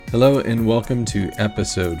Hello and welcome to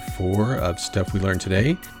episode 4 of Stuff We Learned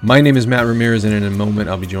Today. My name is Matt Ramirez, and in a moment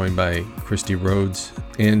I'll be joined by Christy Rhodes.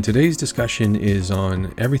 And today's discussion is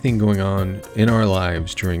on everything going on in our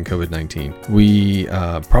lives during COVID-19. We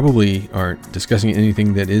probably aren't discussing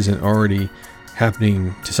anything that isn't already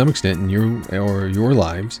happening to some extent in your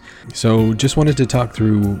lives. So just wanted to talk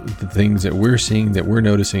through the things that we're seeing, that we're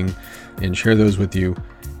noticing, and share those with you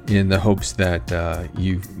in the hopes that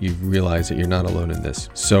you realize that you're not alone in this.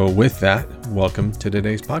 So with that, welcome to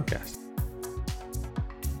today's podcast.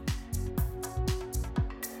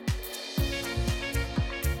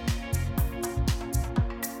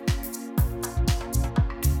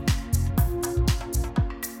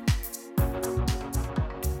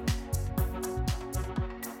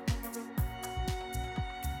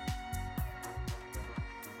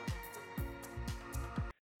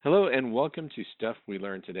 Hello and welcome to Stuff We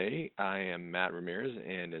Learned Today. I am Matt Ramirez,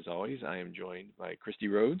 and as always, I am joined by Christy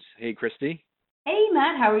Rhodes. Hey, Christy. Hey,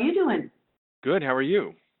 Matt. How are you doing? Good. How are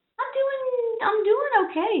you? I'm doing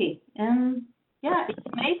okay. And yeah, it's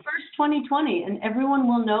May 1st, 2020, and everyone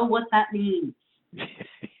will know what that means.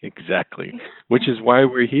 Exactly. Which is why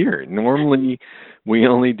we're here. Normally, we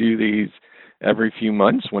only do these every few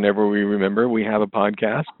months. Whenever we remember, we have a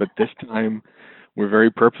podcast, but this time we're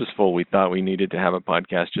very purposeful. We thought we needed to have a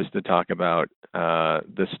podcast just to talk about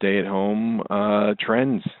the stay-at-home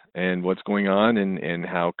trends and what's going on and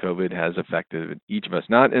how COVID has affected each of us.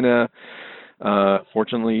 Not in a,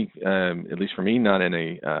 fortunately, at least for me, not in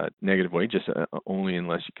a negative way, just only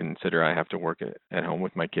unless you consider I have to work at home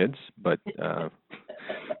with my kids, but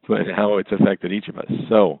how it's affected each of us.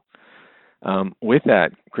 So with that,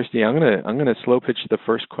 Christy, I'm gonna slow pitch the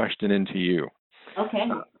first question into you. Okay.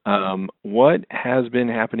 What has been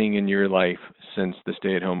happening in your life since the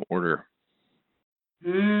stay-at-home order?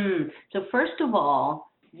 So first of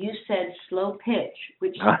all, you said slow pitch,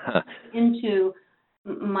 which into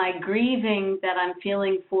my grieving that I'm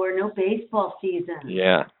feeling for no baseball season.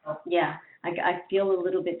 Yeah. Yeah, I feel a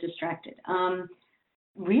little bit distracted.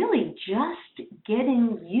 Really just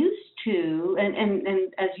getting used to, and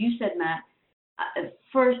as you said, Matt,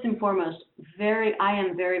 first and foremost, I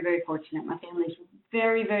am very, very fortunate. My family's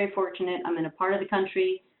very, very fortunate. I'm in a part of the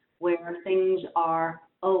country where things are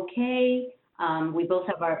okay. My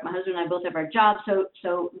husband and I both have our jobs,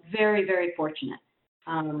 so very, very fortunate.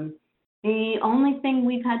 The only thing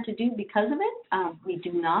we've had to do because of it, we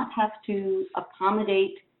do not have to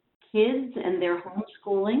accommodate kids and their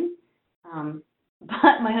homeschooling.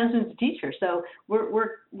 But my husband's a teacher, so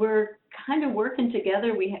we're kind of working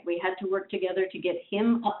together. We had to work together to get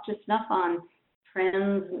him up to snuff on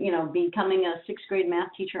trends. Becoming a 6th grade math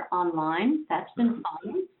teacher online. That's been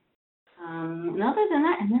fun. And other than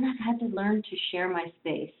that, and then I've had to learn to share my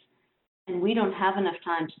space, and we don't have enough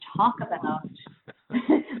time to talk about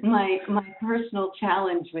my personal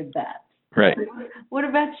challenge with that. Right. What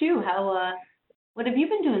about you? What have you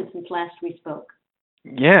been doing since last we spoke?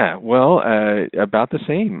 Yeah, well, about the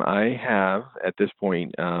same. I have, at this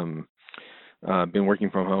point, been working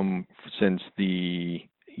from home since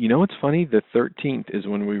what's funny? The 13th is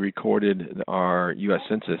when we recorded our U.S.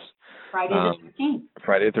 Census. Friday the 13th.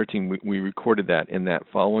 Friday the 13th, we recorded that, and that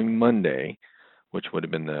following Monday, which would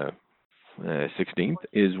have been the 16th,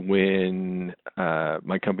 is when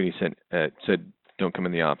my company said don't come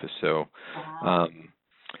in the office. So, Wow.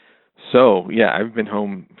 So yeah, I've been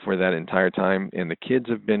home for that entire time, and the kids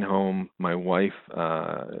have been home. My wife,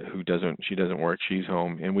 who doesn't work, she's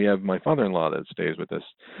home, and we have my father-in-law that stays with us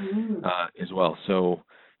as well. So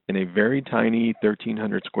in a very tiny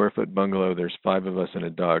 1,300 square foot bungalow, there's 5 of us and a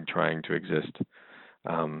dog trying to exist.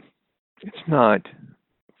 It's not,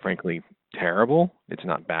 frankly, terrible. It's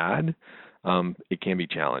not bad. It can be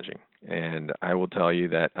challenging, and I will tell you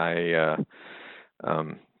that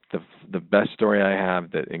the best story I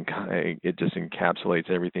have that it just encapsulates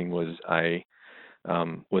everything was I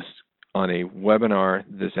was on a webinar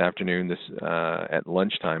this afternoon at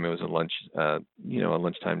lunchtime. It was a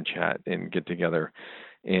lunchtime chat and get together,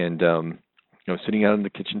 and I was sitting out on the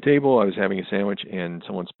kitchen table. I was having a sandwich, and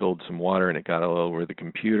someone spilled some water, and it got all over the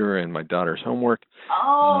computer and my daughter's homework.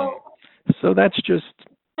 Oh. So that's just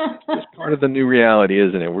part of the new reality,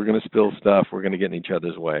 isn't it? We're going to spill stuff. We're going to get in each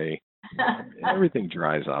other's way. Everything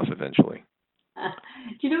dries off eventually.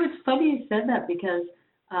 It's funny you said that because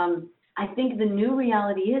I think the new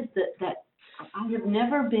reality is that I have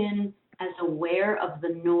never been as aware of the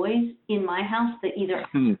noise in my house that either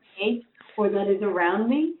I hate or that is around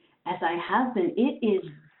me as I have been. It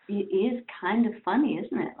is kind of funny,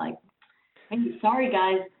 isn't it? Like, hey, sorry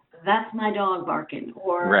guys, that's my dog barking,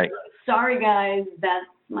 or right. Sorry guys, that's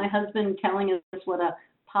my husband telling us what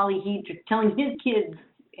telling his kids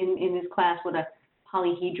in class what a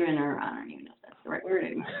polyhedron, or I don't even know if that's the right word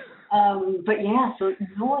anymore. But yeah, so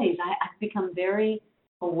noise. I've become very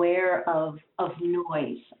aware of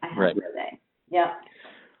noise, I have Right. to say. Yeah.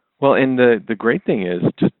 Well, and the great thing is,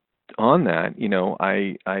 just on that,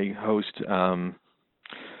 I host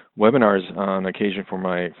webinars on occasion for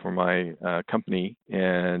my company,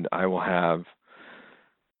 and I will have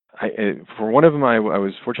for one of them, I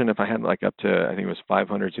was fortunate if I had like up to, I think it was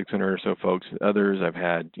 500, 600 or so folks. Others I've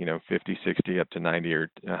had, 50, 60, up to 90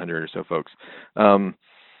 or 100 or so folks. And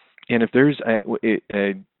if there's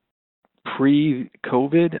a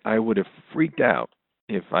pre-COVID, I would have freaked out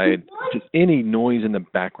if I had just any noise in the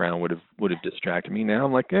background would have distracted me. Now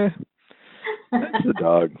I'm like, that's the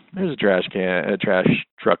dog. There's a trash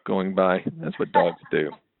truck going by. That's what dogs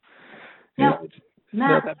do. Now, It's Matt,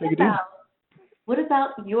 not that big a deal. what about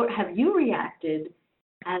have you reacted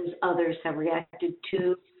as others have reacted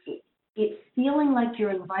to it feeling like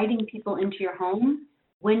you're inviting people into your home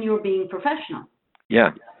when you're being professional? Yeah.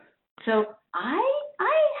 So I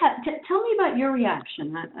have, tell me about your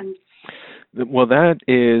reaction. Well,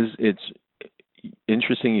 it's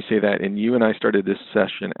interesting you say that, and you and I started this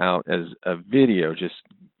session out as a video, just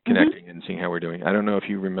connecting and seeing how we're doing. I don't know if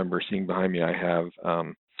you remember seeing behind me, I have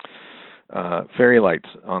fairy lights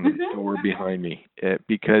on the door behind me,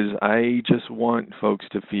 because I just want folks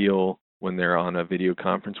to feel when they're on a video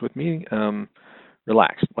conference with me,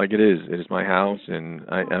 relaxed, like it is. It is my house, and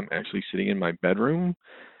I'm actually sitting in my bedroom.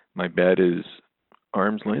 My bed is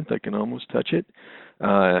arm's length. I can almost touch it.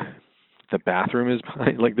 The bathroom is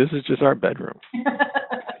behind. Like, this is just our bedroom.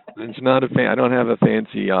 It's not I don't have a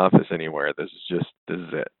fancy office anywhere. This is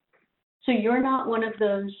it. So you're not one of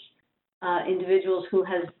those individuals who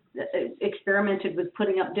has experimented with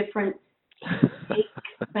putting up different fake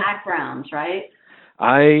backgrounds, right?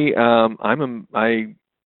 I'm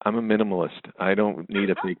a minimalist. I don't need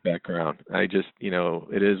a fake background. I just,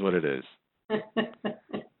 it is what it is.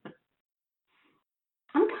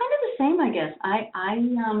 I'm kind of the same, I guess. I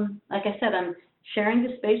like I said, I'm sharing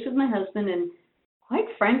the space with my husband, and quite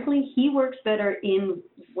frankly, he works better in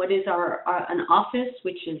what is an office,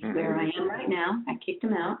 which is where I am right now. I kicked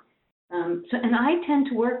him out. And I tend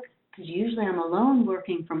to work, because usually I'm alone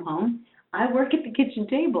working from home. I work at the kitchen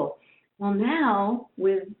table. Well, now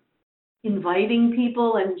with inviting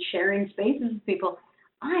people and sharing spaces with people,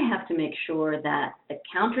 I have to make sure that the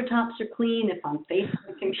countertops are clean if I'm facing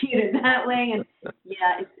the computer that way. And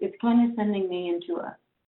yeah, it's kind of sending me into a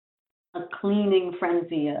cleaning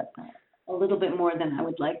frenzy a little bit more than I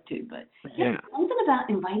would like to. But yeah, something about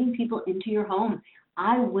inviting people into your home.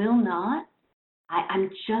 I'm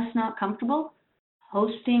just not comfortable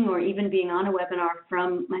hosting or even being on a webinar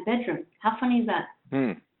from my bedroom. How funny is that?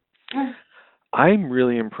 Yeah. I'm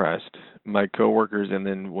really impressed. My coworkers, and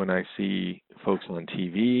then when I see folks on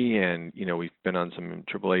TV, and we've been on some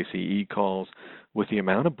AAACE calls, with the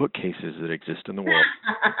amount of bookcases that exist in the world.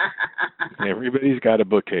 Everybody's got a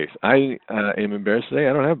bookcase. I am embarrassed to say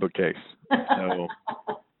I don't have a bookcase. So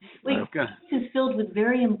wait, this is filled with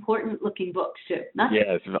very important looking books too.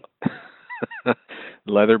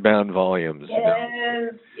 Leather-bound volumes.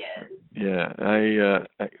 Yes. Yeah, I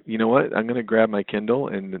you know what? I'm going to grab my Kindle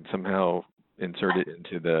and then somehow insert it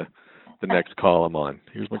into the next call I'm on.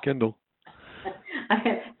 Here's my Kindle. I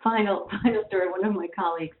have final story. One of my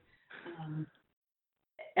colleagues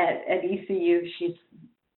at ECU, she's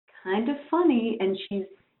kind of funny, and she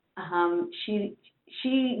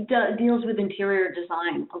deals with interior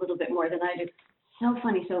design a little bit more than I do. So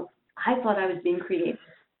funny. So I thought I was being creative.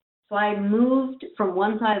 So I moved from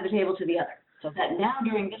one side of the table to the other, so that now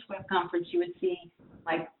during this web conference you would see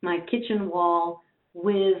my kitchen wall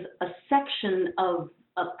with a section of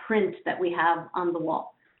a print that we have on the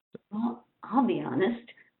wall. Well, I'll be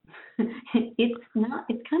honest, it's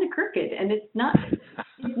kind of crooked, and it's not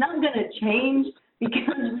going to change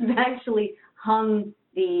because we've actually hung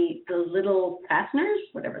the little fasteners,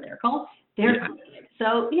 whatever they're called.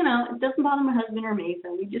 So it doesn't bother my husband or me,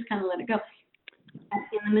 so we just kind of let it go.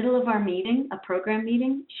 In the middle of our meeting, a program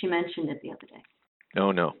meeting, she mentioned it the other day.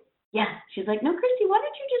 Oh, no. Yeah. She's like, no, Christy, why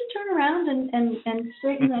don't you just turn around and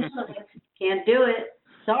straighten that up? Like, can't do it.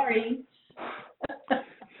 Sorry.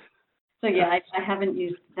 So, yeah, I haven't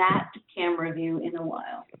used that camera view in a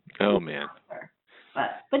while. Oh, man.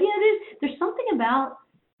 But yeah, there's something about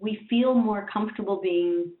we feel more comfortable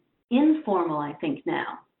being informal, I think,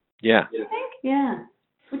 now. Yeah. You think? Yeah.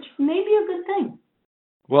 Which may be a good thing.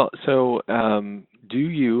 Well, so do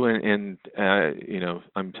you, and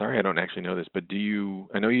I'm sorry I don't actually know this, but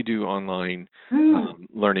I know you do online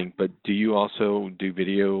learning, but do you also do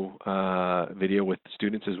video with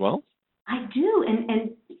students as well? I do,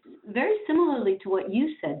 and very similarly to what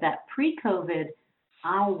you said, that pre-COVID,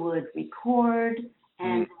 I would record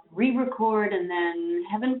and re-record, and then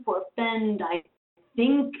heaven forfend, I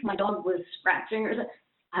think my dog was scratching or something.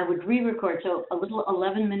 I would re-record. So a little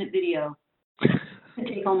 11-minute video could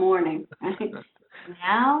take all morning. Right?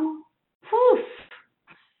 Now, poof,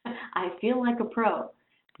 I feel like a pro.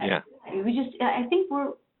 Yeah. I think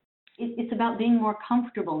it's about being more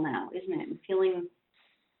comfortable now, isn't it? And feeling,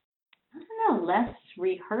 I don't know, less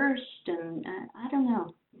rehearsed, and I don't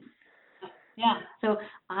know. Yeah, so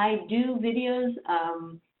I do videos,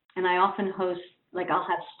 and I often host, like I'll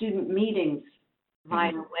have student meetings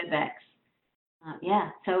via WebEx. Yeah,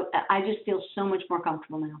 so I just feel so much more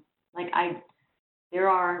comfortable now. Like I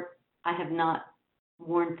have not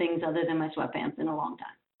worn things other than my sweatpants in a long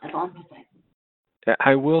time. That's all I'm just saying.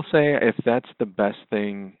 I will say, if that's the best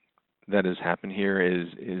thing that has happened here, is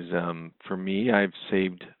for me, I've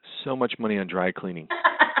saved so much money on dry cleaning.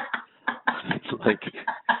 It's like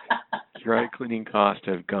dry cleaning costs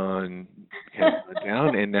have gone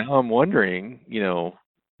down, and now I'm wondering,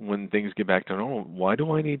 when things get back to normal, why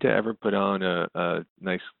do I need to ever put on a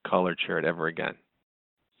nice collared shirt ever again?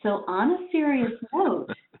 So on a serious note,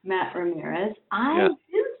 Matt Ramirez, I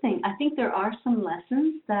think there are some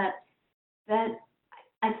lessons that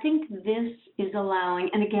I think this is allowing,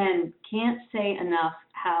 and again, can't say enough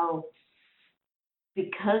how,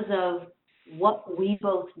 because of what we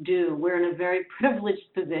both do, we're in a very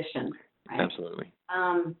privileged position, right? Absolutely.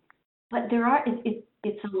 But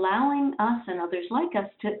it's allowing us and others like us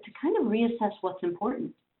to kind of reassess what's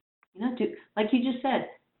important. Like you just said,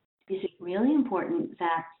 is it really important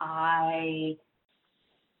that I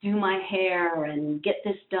do my hair and get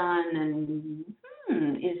this done? And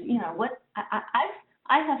what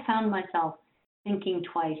I have found myself thinking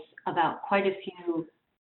twice about quite a few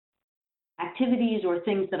activities or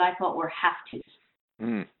things that I thought were have-tos.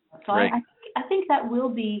 So right. I think that will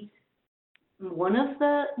be one of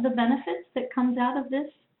the benefits that comes out of this.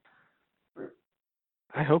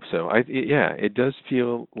 I hope so. It does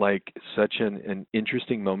feel like such an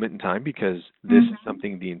interesting moment in time, because this is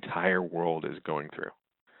something the entire world is going through.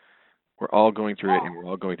 We're all going through it, and we're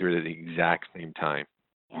all going through it at the exact same time.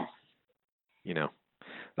 Yes.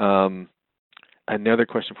 Another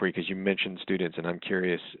question for you, because you mentioned students, and I'm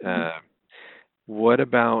curious, what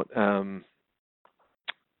about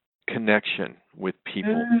connection with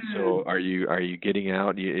people? So are you getting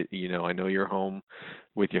out? I know you're home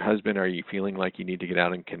with your husband. Are you feeling like you need to get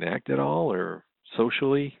out and connect at all, or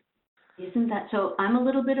socially? Isn't that so? I'm a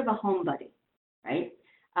little bit of a homebody, right?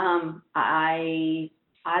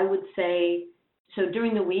 I would say, so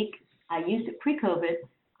during the week, I used it pre-COVID,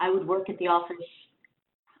 I would work at the office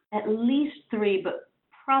at least 3, but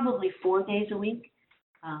probably 4 days a week.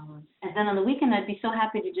 And then on the weekend, I'd be so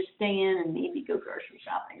happy to just stay in and maybe go grocery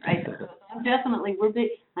shopping, right? So we're big,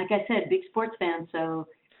 like I said, big sports fans. So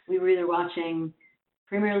we were either watching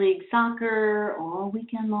Premier League soccer all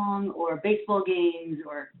weekend long, or baseball games,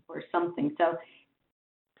 or something. So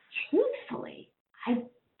truthfully, I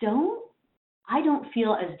don't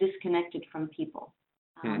feel as disconnected from people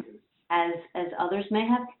as others may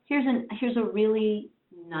have. Here's a really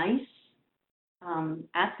nice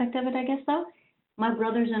aspect of it, I guess, though. My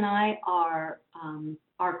brothers and I are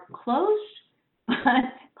close,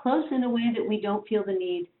 but close in a way that we don't feel the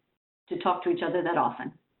need to talk to each other that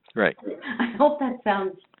often. Right. I hope that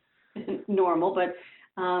sounds normal, but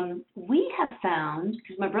we have found,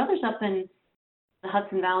 because my brother's up in the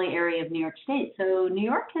Hudson Valley area of New York State, so New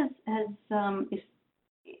York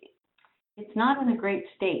it's not in a great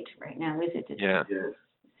state right now, is it? It's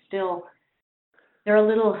still, they're a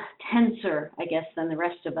little tenser, I guess, than the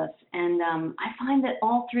rest of us. And I find that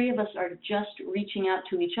all three of us are just reaching out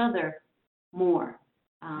to each other more.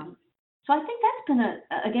 So I think that's been,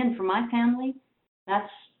 again, for my family,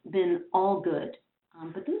 that's been all good.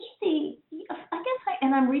 But those are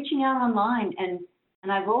and I'm reaching out online,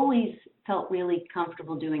 and I've always felt really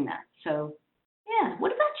comfortable doing that. So, yeah.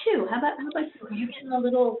 What about you? How about you? Are you getting a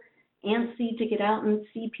little antsy to get out and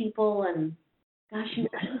see people? And gosh, you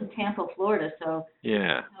live in Tampa, Florida, so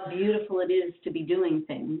yeah, how beautiful it is to be doing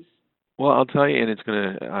things. Well, I'll tell you, and it's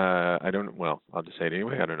going to, I'll just say it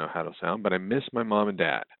anyway. I don't know how it'll sound, but I miss my mom and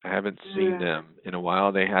dad. I haven't seen them in a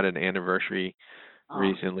while. They had an anniversary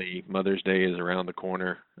recently. Mother's Day is around the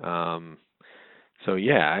corner. So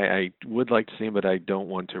yeah, I would like to see them, but I don't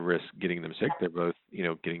want to risk getting them sick. They're both,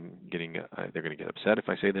 they're going to get upset if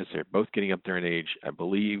I say this. They're both getting up there in age, I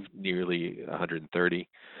believe, nearly 130.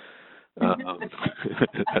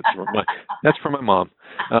 That's for my mom.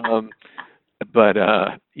 But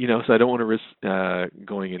so I don't want to risk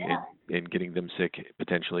going and and getting them sick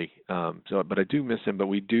potentially. But I do miss them. But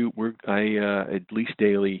I at least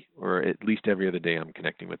daily or at least every other day I'm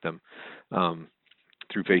connecting with them through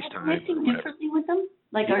Are you FaceTime. connecting differently with them?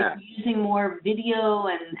 Like, Yeah. are you using more video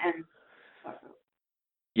and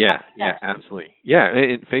Yeah, Yes. absolutely.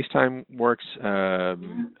 Yeah, FaceTime works,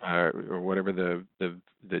 or whatever the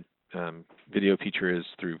video feature is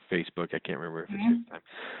through Facebook. I can't remember if it's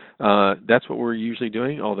FaceTime. That's what we're usually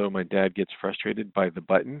doing. Although my dad gets frustrated by the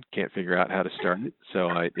button, can't figure out how to start it. So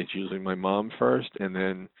it's usually my mom first, and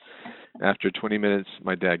then after 20 minutes,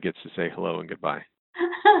 my dad gets to say hello and goodbye.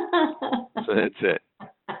 So that's it.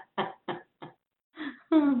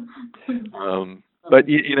 But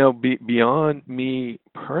beyond me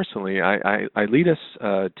personally, I lead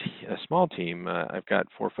a small team. I've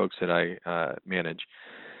got 4 folks that I manage,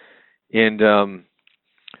 and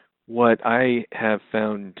what I have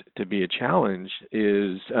found to be a challenge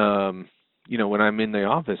is, when I'm in the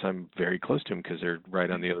office, I'm very close to them because they're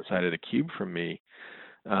right on the other side of the cube from me.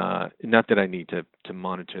 Not that I need to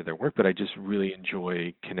monitor their work, but I just really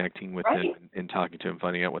enjoy connecting with them and talking to them,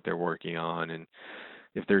 finding out what they're working on, and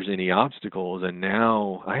if there's any obstacles. And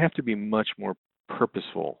now I have to be much more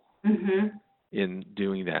purposeful in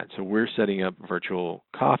doing that. So we're setting up virtual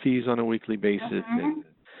coffees on a weekly basis and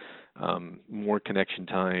more connection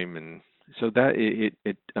time. And so that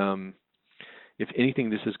if anything,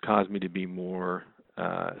 this has caused me to be more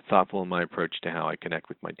thoughtful in my approach to how I connect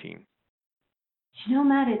with my team.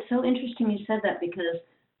 Matt, it's so interesting you said that because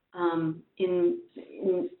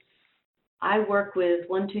I work with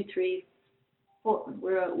 1, 2, 3, 4.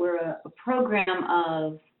 We're a program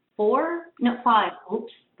of 5.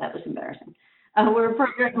 Oops, that was embarrassing. We're a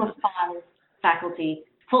program of 5 faculty,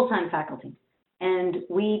 full-time faculty, and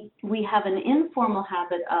we have an informal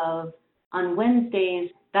habit of on Wednesdays.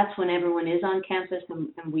 That's when everyone is on campus,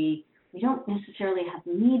 and we don't necessarily have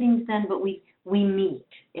meetings then, but we meet,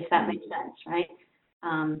 if that makes sense, right?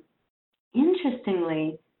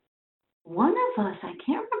 Interestingly, one of us, I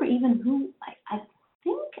can't remember even who, I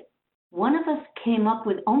think one of us came up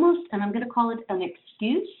with almost, and I'm going to call it an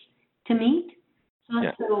excuse to meet.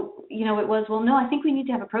 So it was, well, no, I think we need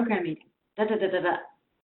to have a program meeting,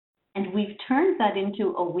 And we've turned that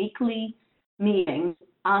into a weekly meeting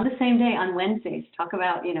on the same day on Wednesdays. Talk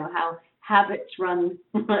about, how habits run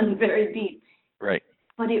very deep. Right.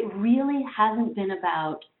 But it really hasn't been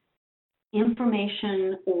about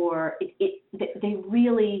information or they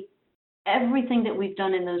really, everything that we've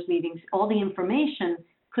done in those meetings, all the information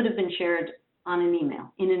could have been shared in an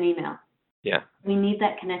email. Yeah. We need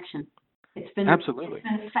that connection. It's been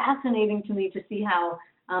fascinating to me to see how,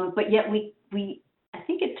 but yet we I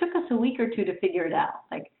think it took us a week or two to figure it out.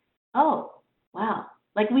 Like, oh, wow.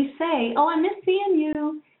 Like we say, oh, I miss seeing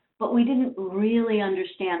you, but we didn't really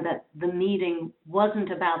understand that the meeting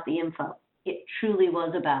wasn't about the info. It truly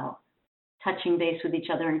was about touching base with each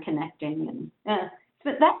other and connecting. And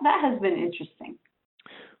but that has been interesting.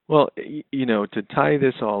 Well, to tie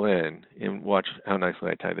this all in, and watch how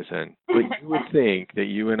nicely I tie this in, but you would think that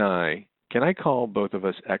you and can I call both of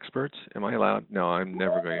us experts? Am I allowed? No, I'm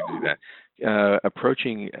never going to do that.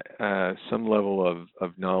 Approaching some level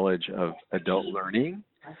of knowledge of adult learning.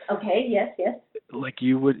 Okay, yes. Like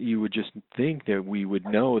you would just think that we would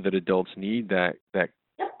know that adults need that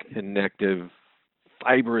connective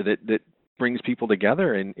fiber that brings people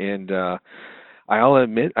together, and I'll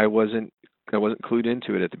admit I wasn't clued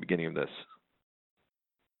into it at the beginning of this.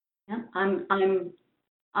 Yeah,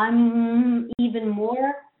 I'm even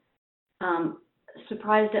more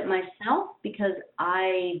surprised at myself because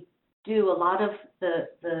I do a lot of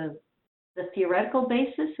the theoretical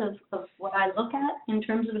basis of what I look at in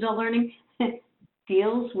terms of adult learning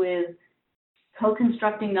deals with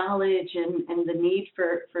co-constructing knowledge and the need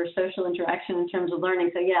for social interaction in terms of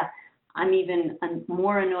learning. So yeah, I'm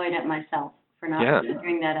more annoyed at myself for not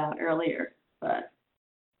figuring that out earlier. But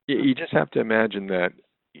you just have to imagine that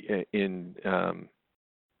in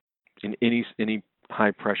any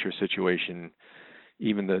high pressure situation,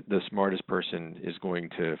 even the smartest person is going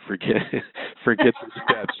to forget the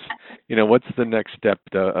steps. What's the next step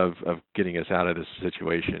of getting us out of this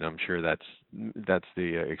situation? I'm sure that's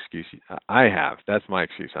the excuse I have. That's my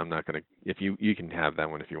excuse. I'm not going to. If you can have that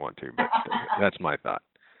one if you want to, but that's my thought.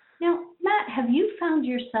 Now, Matt, have you found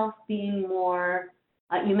yourself being more?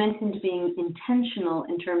 You mentioned being intentional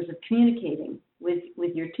in terms of communicating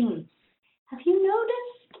with your team. Have you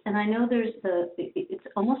noticed, and I know it's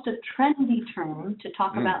almost a trendy term to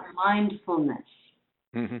talk about mindfulness.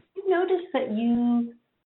 Mm-hmm. Have you noticed that you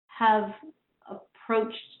have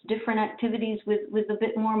approached different activities with a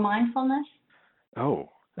bit more mindfulness? Oh,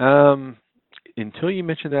 until you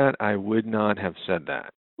mentioned that, I would not have said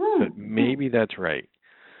that. But maybe that's right.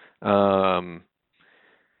 Um,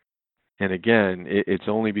 and again, it's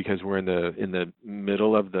only because we're in the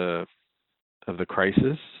middle of the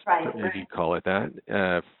crisis, Right, if you call it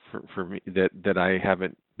that, for me, that I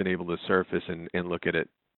haven't been able to surface and look at it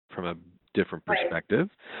from a different right. perspective.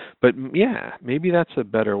 But yeah, maybe that's a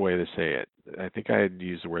better way to say it. I think I had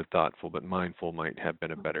used the word thoughtful, but mindful might have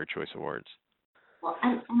been a better choice of words. Well,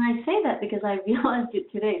 and I say that because I realized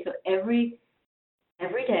it today. So every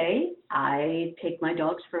day I take my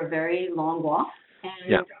dogs for a very long walk, and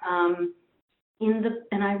Yeah.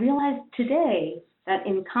 and I realized today that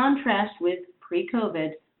in contrast with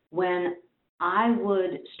pre-COVID, when I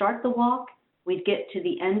would start the walk, we'd get to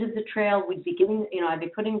the end of the trail, we'd be giving, I'd be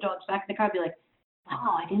putting dogs back in the car, I'd be like,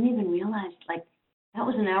 wow, I didn't even realize like that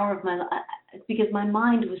was an hour of my life because my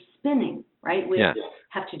mind was spinning, right? With Yeah.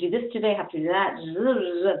 have to do this today, have to do that,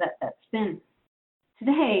 that spin.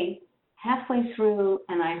 Today, halfway through,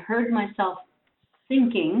 and I heard myself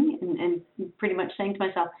thinking and pretty much saying to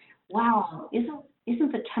myself, wow,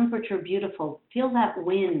 isn't the temperature beautiful? Feel that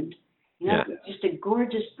wind. Yeah. Just a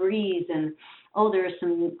gorgeous breeze, and oh, there are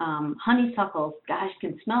some honeysuckles. Gosh, I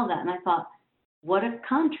can smell that. And I thought, what a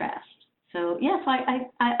contrast. So yes,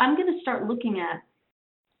 I'm going to start looking at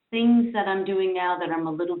things that I'm doing now that I'm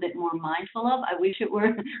a little bit more mindful of. I wish that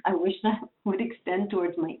would extend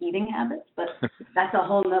towards my eating habits, but that's a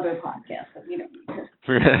whole nother podcast that we don't need to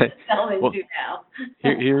delve into now.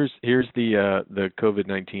 Here's the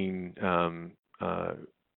COVID-19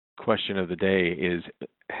 question of the day is,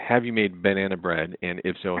 have you made banana bread, and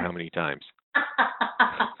if so, how many times?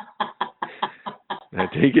 I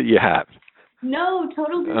take it you have. No,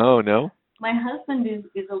 totally. Oh, no? My husband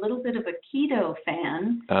is a little bit of a keto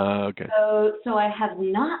fan. Okay. So I have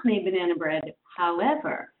not made banana bread.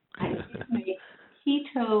 However, I did make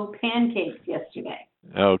keto pancakes yesterday.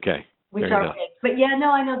 Okay. Which are big. But yeah, no,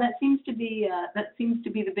 I know that seems to be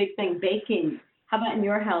the big thing. Baking. How about in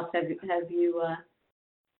your house? Have you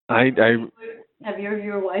have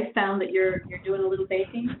your wife found that you're doing a little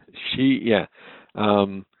baking? Yeah.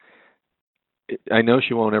 I know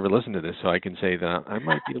she won't ever listen to this, so I can say that I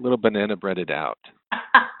might be a little banana breaded out.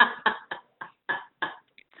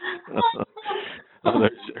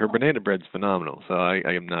 Her banana bread's phenomenal, so I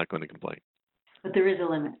am not going to complain. But there is a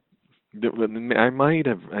limit. I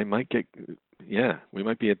might get, yeah, we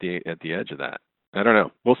might be at the edge of that. I don't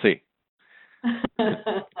know. We'll see.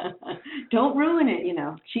 Don't ruin it,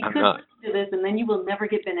 She could listen to this, and then you will never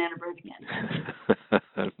get banana bread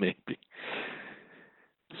again. Maybe.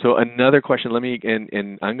 So another question,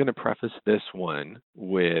 and I'm going to preface this one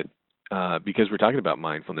with, because we're talking about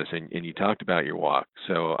mindfulness, and you talked about your walk.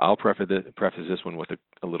 So I'll preface this one with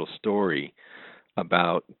a little story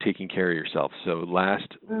about taking care of yourself. So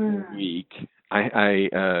last week,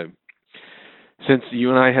 I since you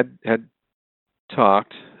and I had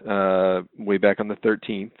talked way back on the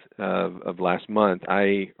 13th of last month,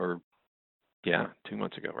 2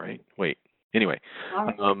 months ago, right? Wait. Anyway,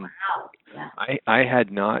 I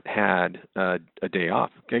had not had a day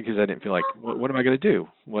off, okay, because I didn't feel like, what am I going to do?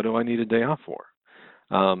 What do I need a day off for?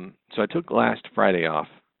 So I took last Friday off,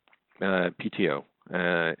 PTO,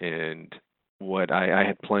 and what I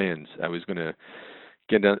had plans. I was going to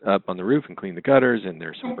get up on the roof and clean the gutters, and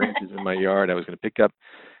there's some branches in my yard I was going to pick up.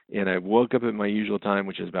 And I woke up at my usual time,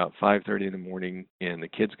 which is about 5:30 in the morning, and the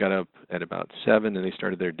kids got up at about 7, and they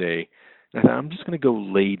started their day. And I thought, I'm just going to go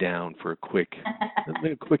lay down for a quick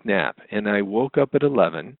nap. And I woke up at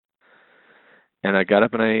 11, and I got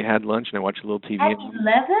up and I had lunch, and I watched a little TV. At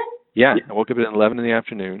 11? Yeah, I woke up at 11 in the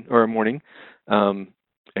afternoon, or morning.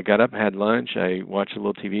 I got up, had lunch, I watched a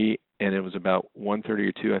little TV, and it was about 1:30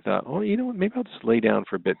 or 2. I thought, oh, you know what, maybe I'll just lay down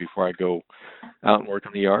for a bit before I go out and work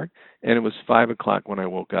in the yard. And it was 5 o'clock when I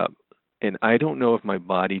woke up. And I don't know if my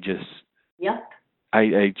body just... Yep.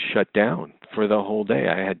 I shut down for the whole day.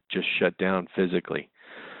 I had just shut down physically.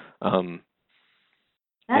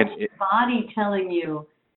 That's your body telling you,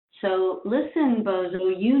 so listen,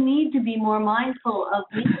 Bozo, you need to be more mindful of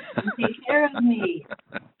me and take care of me.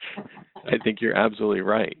 I think you're absolutely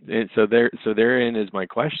right. And so therein is my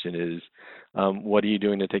question is, what are you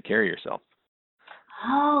doing to take care of yourself?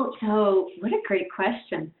 Oh, so what a great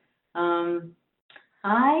question.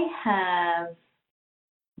 I have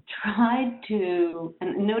tried to,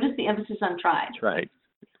 and notice the emphasis on tried. Tried.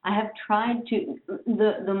 I have tried to,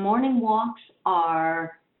 the morning walks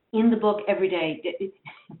are in the book every day. It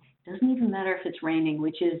doesn't even matter if it's raining,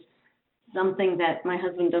 which is something that my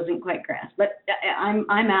husband doesn't quite grasp. But I'm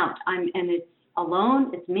out. And it's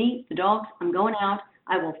alone. It's me, the dogs. I'm going out.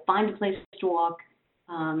 I will find a place to walk.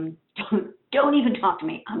 Don't even talk to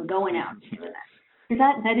me. I'm going out.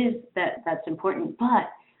 That's important. But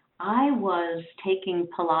I was taking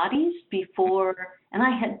Pilates before, and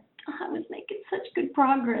I was making such good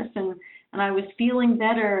progress, and I was feeling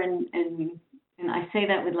better, and I say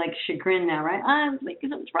that with like chagrin now, right? I was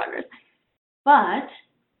making so much progress, but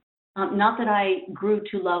not that I grew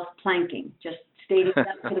to love planking. Just stating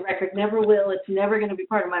that for the record, never will. It's never going to be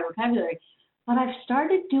part of my vocabulary. But I've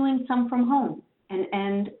started doing some from home,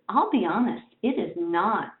 and I'll be honest, it is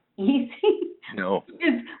not easy. No.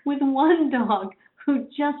 It's with one dog who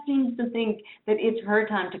just seems to think that it's her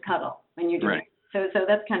time to cuddle when you're doing it. So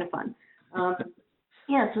that's kind of fun.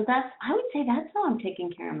 Yeah, so I would say that's how I'm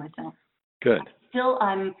taking care of myself. Good. Still,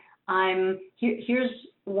 here's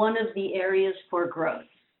one of the areas for growth.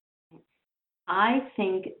 I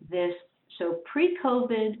think so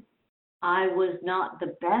pre-COVID, I was not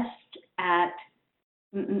the best at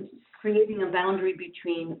creating a boundary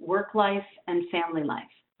between work life and family life,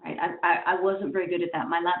 right? I wasn't very good at that.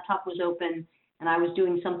 My laptop was open, and I was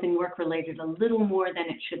doing something work-related a little more than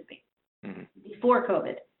it should be before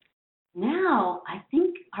COVID. Now, I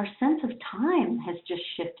think our sense of time has just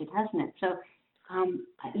shifted, hasn't it? So,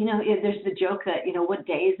 there's the joke that, what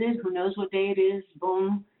day is it? Who knows what day it is?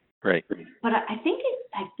 Boom. Right. But I think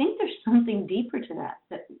there's something deeper to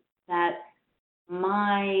that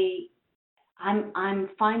I'm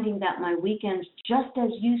finding that my weekends, just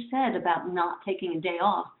as you said about not taking a day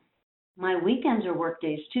off, my weekends are work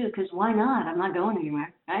days too, because why not? I'm not going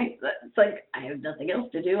anywhere, right? It's like I have nothing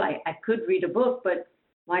else to do. I could read a book, but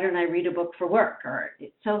why don't I read a book for work?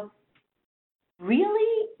 So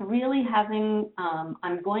really, really having,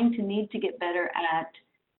 I'm going to need to get better at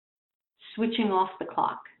switching off the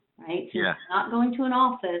clock, right? So Yeah. not going to an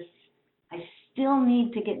office, I still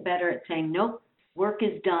need to get better at saying, nope, work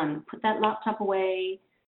is done. Put that laptop away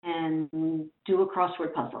and do a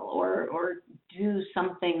crossword puzzle or do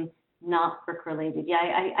something not work related. Yeah,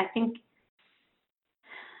 I think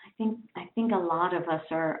a lot of us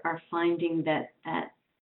are finding that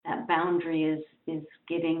boundary is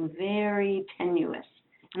getting very tenuous,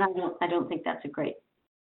 and I don't think that's a great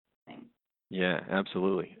thing. Yeah,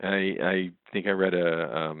 absolutely. I think I read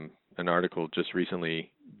an article just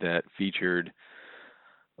recently that featured,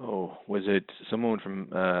 was it someone from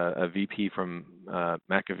a VP from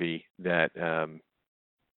McAfee that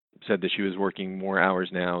said that she was working more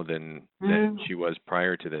hours now than she was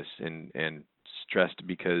prior to this, and stressed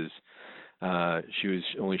because she was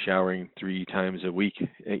only showering 3 times a week,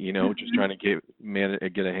 just trying to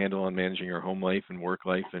get a handle on managing her home life and work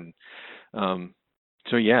life. And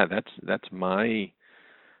so yeah, that's my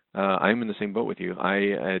I'm in the same boat with you.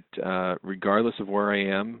 Regardless of where I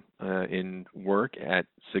am in work at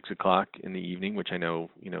 6 o'clock in the evening, which I know,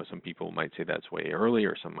 some people might say that's way early,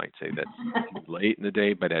 or some might say that's late in the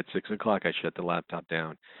day, but at 6 o'clock I shut the laptop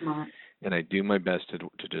down. Smart. And I do my best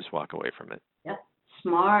to just walk away from it. Yep,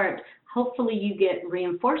 smart. Hopefully you get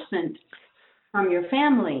reinforcement from your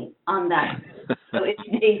family on that. So if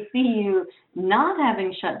they see you not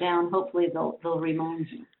having shut down, hopefully they'll remind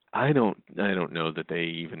you. I don't know that they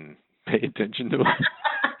even pay attention to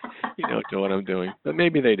to what I'm doing, but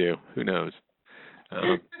maybe they do. Who knows?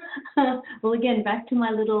 Well, again, back to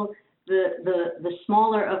my the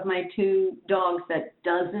smaller of my 2 dogs that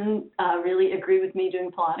doesn't really agree with me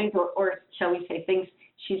doing Pilates, or shall we say thinks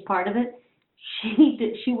she's part of it.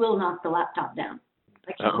 She will knock the laptop down.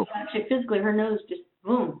 Like actually physically, her nose just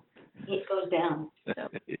boom, it goes down. So.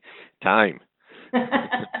 Time.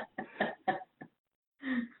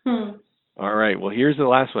 All right. Well, here's the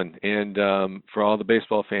last one, and for all the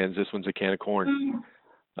baseball fans, this one's a can of corn.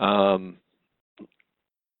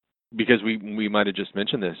 Because we might have just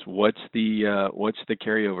mentioned this. What's the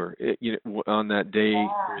carryover? On that day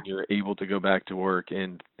when you're able to go back to work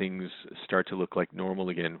and things start to look like normal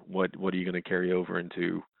again, what are you going to carry over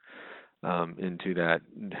into that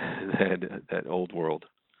old world?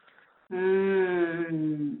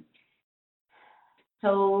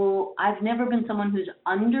 So I've never been someone who's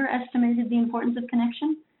underestimated the importance of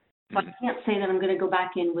connection, but I can't say that I'm going to go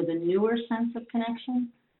back in with a newer sense of connection.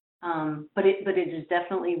 But it is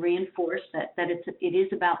definitely reinforced that it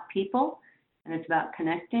is about people, and it's about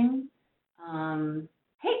connecting. Hey,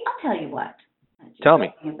 I'll tell you what. Tell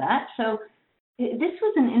me. That. So this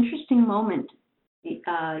was an interesting moment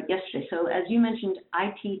yesterday. So as you mentioned,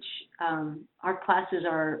 I teach. Our classes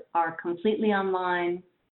are completely online.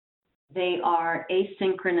 They are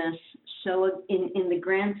asynchronous. So in the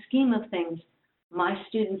grand scheme of things, my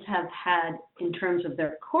students have had, in terms of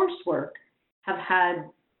their coursework, have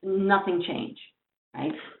had nothing change,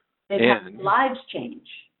 right? They've had lives change,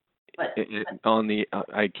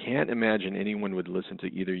 But I can't imagine anyone would listen to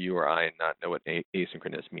either you or I and not know what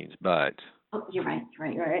asynchronous means. But oh, you're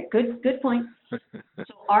right. Good point. So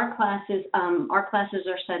our classes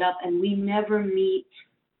are set up, and we never meet,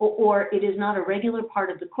 or it is not a regular part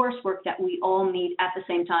of the coursework that we all meet at the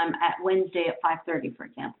same time at Wednesday at 5:30, for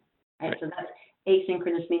example. Right? So that's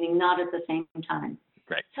asynchronous, meaning not at the same time.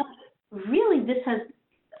 Right. So really,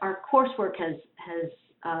 our coursework has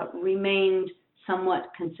remained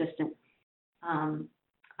somewhat consistent.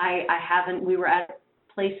 We were at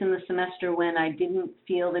a place in the semester when I didn't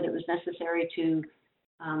feel that it was necessary to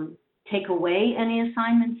take away any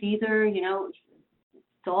assignments either,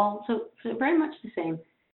 it's all, so very much the same.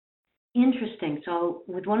 Interesting. So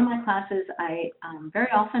with one of my classes,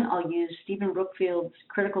 very often I'll use Stephen Brookfield's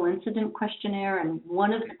critical incident questionnaire, and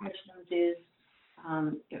one of the questions is,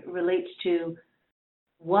 it relates to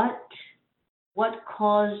what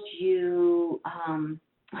caused you,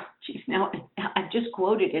 now I've just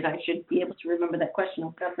quoted it. I should be able to remember that question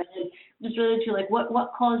off the top of my head. Just related to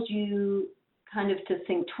what caused you kind of to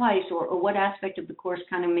think twice, or what aspect of the course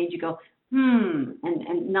kind of made you go,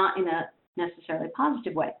 and not in a necessarily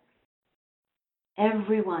positive way.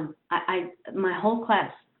 Everyone, my whole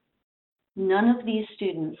class, none of these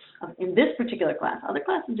students, in this particular class, other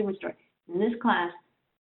classes, different story. In this class,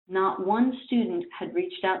 not one student had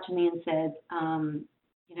reached out to me and said,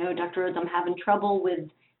 Dr. Rhodes, I'm having trouble with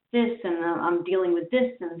this, and I'm dealing with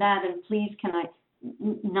this and that, and please can I,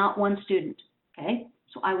 not one student, okay?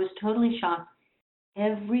 So I was totally shocked.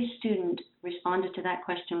 Every student responded to that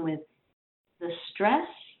question with the stress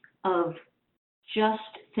of just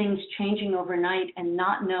things changing overnight and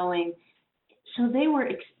not knowing. So they were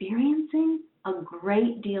experiencing a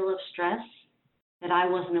great deal of stress that I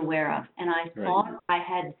wasn't aware of. And I thought I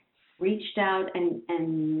had reached out and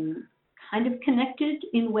kind of connected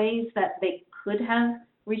in ways that they could have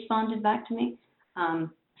responded back to me.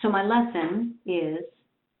 So my lesson is,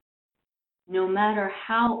 no matter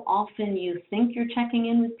how often you think you're checking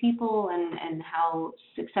in with people and how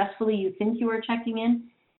successfully you think you are checking in,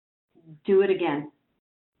 do it again.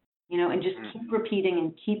 And just keep repeating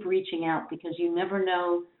and keep reaching out, because you never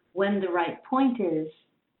know when the right point is,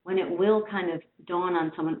 when it will kind of dawn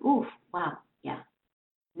on someone, oof, wow, yeah,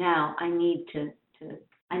 now I need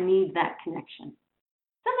I need that connection.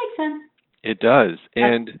 Does that make sense? It does.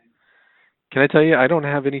 And can I tell you, I don't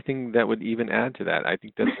have anything that would even add to that. I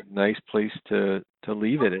think that's a nice place to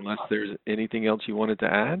leave it, unless there's anything else you wanted to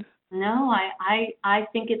add. No, I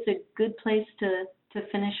think it's a good place to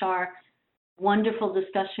finish our wonderful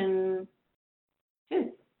discussion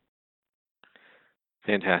too.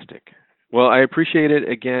 Fantastic. Well, I appreciate it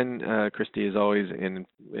again, Christy, as always. And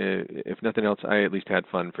if nothing else, I at least had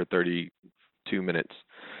fun for 32 minutes.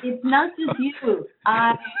 It's not just you.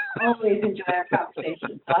 I always enjoy our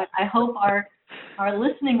conversation. So I hope our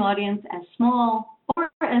listening audience, as small or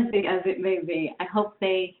as big as it may be, I hope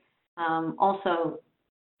they also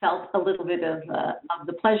felt a little bit of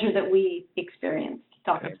the pleasure that we experienced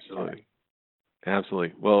talking to each other.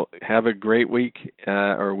 Absolutely. Well, have a great week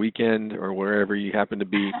or weekend or wherever you happen to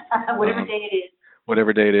be. Whatever day it is.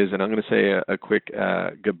 Whatever day it is. And I'm going to say a quick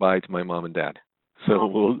goodbye to my mom and dad. So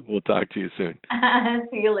we'll talk to you soon.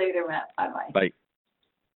 See you later, Matt. Bye-bye. Bye.